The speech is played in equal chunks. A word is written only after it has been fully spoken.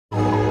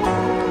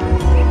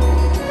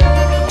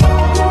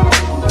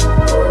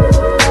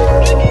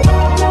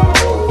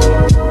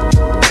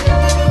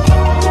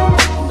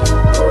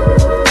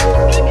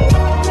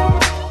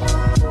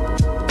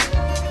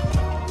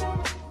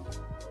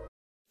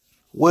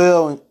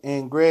Well,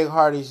 in Greg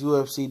Hardy's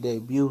UFC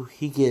debut,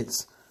 he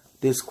gets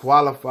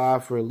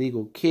disqualified for a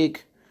illegal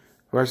kick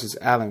versus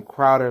Alan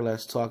Crowder.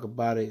 Let's talk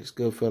about it. It's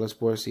Goodfellas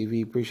Sports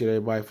TV. Appreciate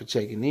everybody for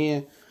checking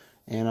in.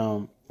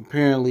 And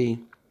apparently,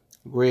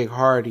 Greg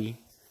Hardy,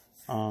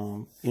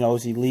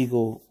 it's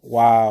illegal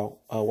while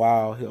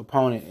his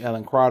opponent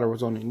Alan Crowder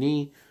was on the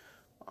knee,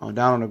 down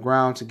on the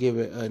ground to give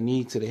it a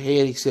knee to the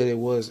head. He said it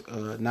was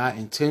not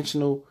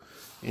intentional,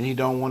 and he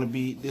don't want to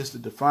be this to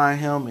define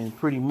him. And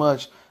pretty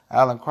much,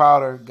 Alan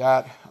Crowder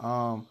got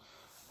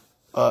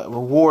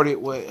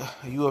rewarded with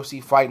a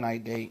UFC Fight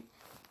Night date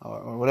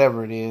or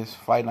whatever it is,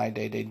 Fight Night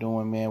date they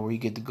doing, man, where he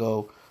get to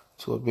go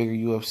to a bigger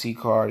UFC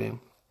card.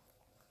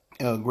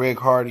 And Greg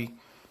Hardy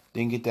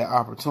didn't get that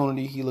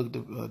opportunity. He looked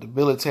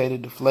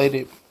debilitated,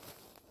 deflated,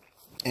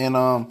 and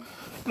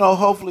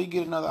hopefully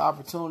get another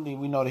opportunity.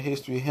 We know the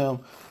history of him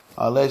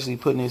allegedly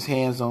putting his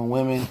hands on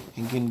women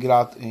and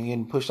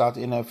getting pushed out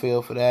the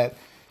NFL for that.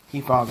 He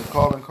found the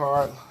calling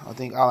card. I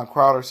think Alan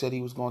Crowder said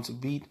he was going to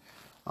beat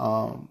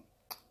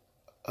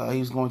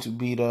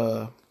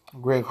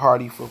Greg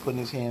Hardy for putting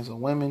his hands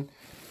on women,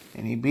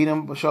 and he beat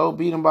him by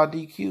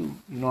DQ. You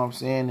know what I'm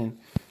saying? And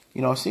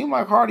it seemed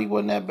like Hardy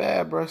wasn't that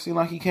bad, bro. It seemed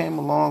like he came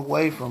a long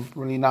way from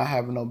really not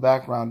having no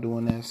background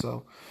doing that.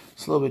 So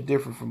it's a little bit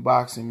different from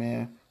boxing,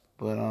 man.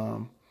 But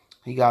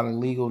he got a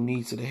legal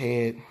knee to the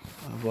head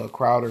of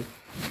Crowder,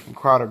 and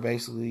Crowder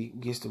basically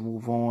gets to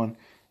move on.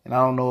 And I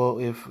don't know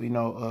if,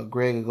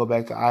 Greg will go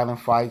back to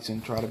Island Fights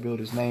and try to build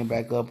his name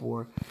back up,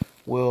 or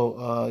will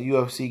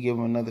UFC give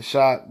him another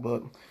shot.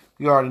 But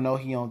we already know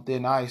he on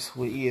thin ice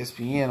with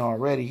ESPN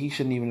already. He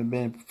shouldn't even have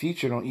been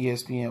featured on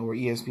ESPN or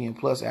ESPN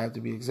Plus, I have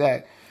to be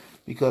exact,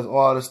 because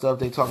all the stuff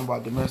they talking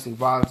about domestic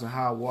violence and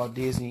how Walt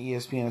Disney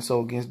and ESPN are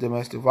so against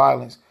domestic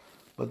violence.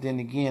 But then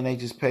again, they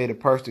just paid a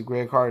purse to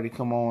Greg Hardy to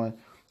come on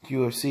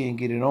UFC and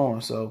get it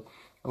on. So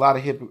a lot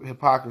of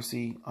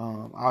hypocrisy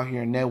out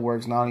here in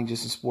networks, not only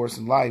just in sports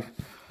and life.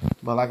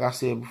 But like I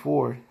said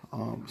before,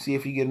 see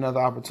if he get another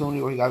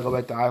opportunity, or he got to go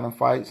back to Island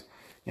Fights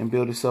and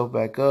build himself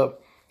back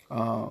up.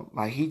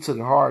 Like, he took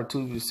it hard,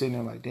 too, just sitting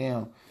there like,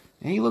 damn.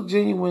 And he looked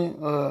genuine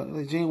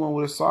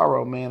with his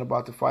sorrow, man,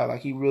 about the fight.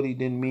 Like, he really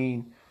didn't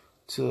mean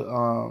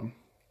to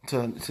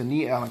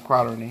knee Alan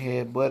Crowder in the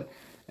head. But,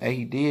 hey,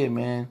 he did,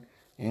 man.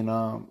 And,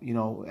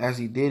 as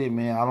he did it,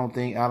 man, I don't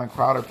think Alan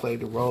Crowder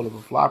played the role of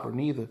a flopper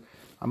neither.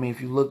 I mean,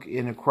 if you look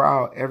in the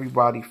crowd,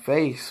 everybody's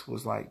face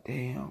was like,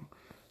 damn,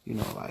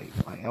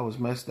 like that was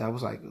messed. That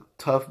was like a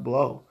tough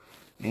blow.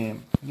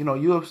 And,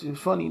 UFC, it's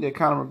funny that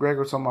Conor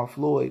McGregor was talking about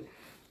Floyd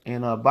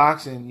and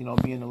boxing,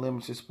 being a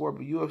limited sport,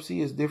 but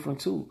UFC is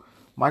different too.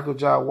 Michael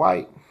Jai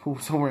White,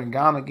 who's somewhere in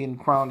Ghana getting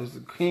crowned as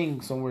the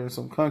king somewhere in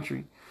some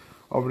country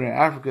over there in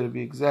Africa to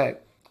be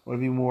exact, or to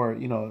be more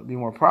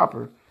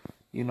proper,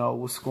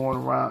 was going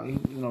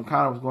around,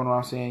 Conor was going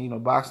around saying,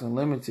 boxing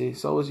limited,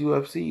 so is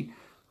UFC.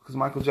 Because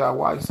Michael Jai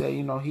White said,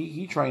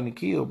 he trained to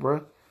kill,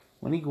 bro.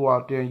 When he go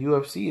out there, and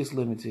UFC is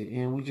limited.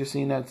 And we just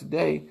seen that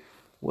today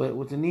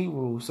with the knee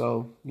rules.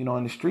 So,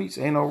 in the streets,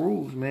 ain't no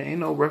rules, man.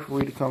 Ain't no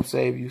referee to come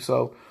save you.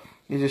 So,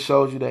 it just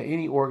shows you that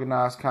any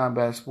organized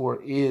combat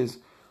sport is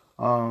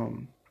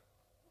limited.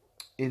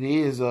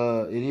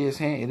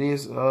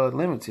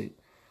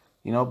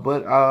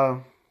 But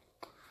also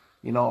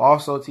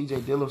TJ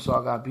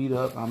Dillashaw got beat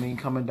up. I mean,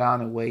 coming down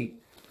in weight.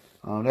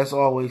 That's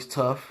always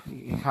tough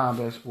in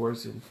combat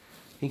sports, and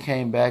he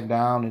came back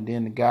down, and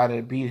then the guy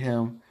that beat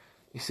him,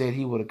 he said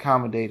he would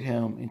accommodate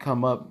him and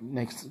come up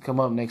next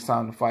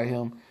time to fight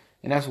him.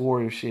 And that's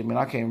warrior shit, man.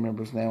 I can't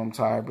remember his name. I'm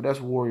tired, but that's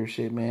warrior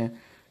shit, man.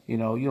 You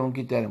don't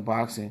get that in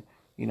boxing.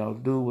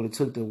 Dude would have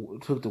took the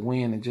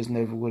win and just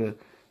never would have,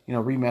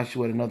 rematched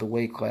you at another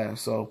weight class.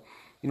 So,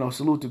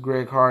 salute to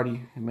Greg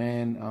Hardy,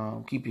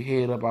 man. Keep your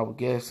head up, I would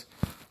guess.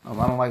 I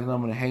don't like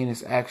none of the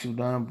heinous acts you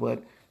done,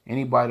 but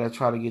anybody that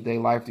try to get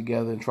their life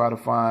together and try to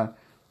find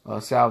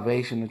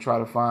salvation and try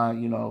to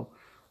find,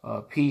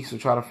 peace, or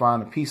try to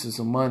find a piece of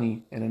some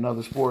money in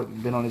another sport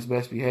and been on his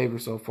best behavior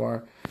so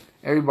far,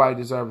 everybody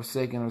deserves a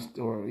second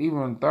or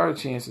even third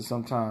chances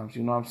sometimes,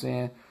 you know what I'm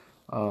saying?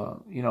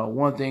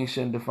 One thing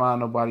shouldn't define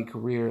nobody's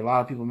career. A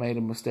lot of people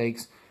made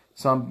mistakes.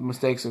 Some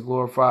mistakes are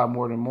glorified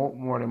more than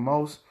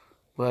most.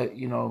 But,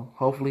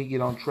 hopefully he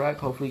get on track.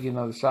 Hopefully he get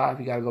another shot. If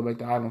he got to go back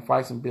to Island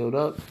Fights and build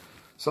up,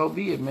 so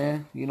be it,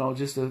 man.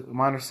 Just a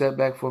minor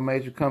setback for a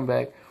major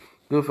comeback.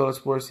 Goodfellas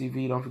Sports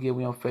TV. Don't forget,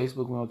 we on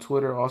Facebook, we on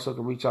Twitter. Also,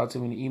 can reach out to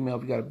me in the email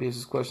if you got a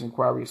business question,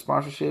 inquiry, or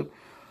sponsorship.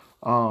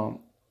 And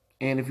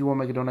if you want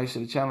to make a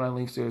donation to the channel, that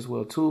link's there as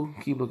well too.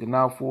 Keep looking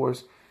out for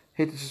us.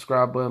 Hit the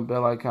subscribe button,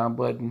 bell icon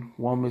button.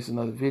 Won't miss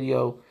another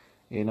video.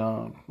 And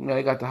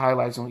they got the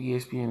highlights on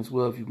ESPN as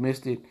well. If you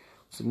missed it,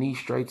 it's a knee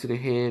straight to the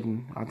head,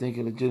 and I think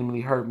it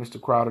legitimately hurt Mr.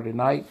 Crowder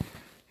tonight.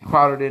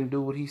 Crowder didn't do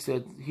what he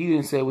said. He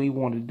didn't say what he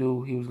wanted to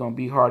do. He was going to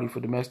beat Hardy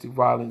for domestic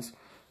violence.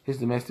 His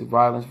domestic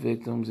violence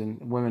victims and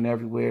women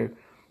everywhere.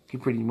 He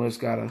pretty much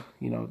got a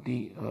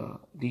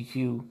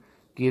DQ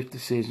gift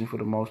decision for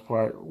the most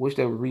part. Wish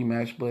they would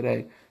rematch, but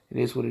hey, it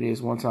is what it is.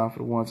 One time for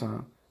the one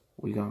time.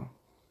 We gone.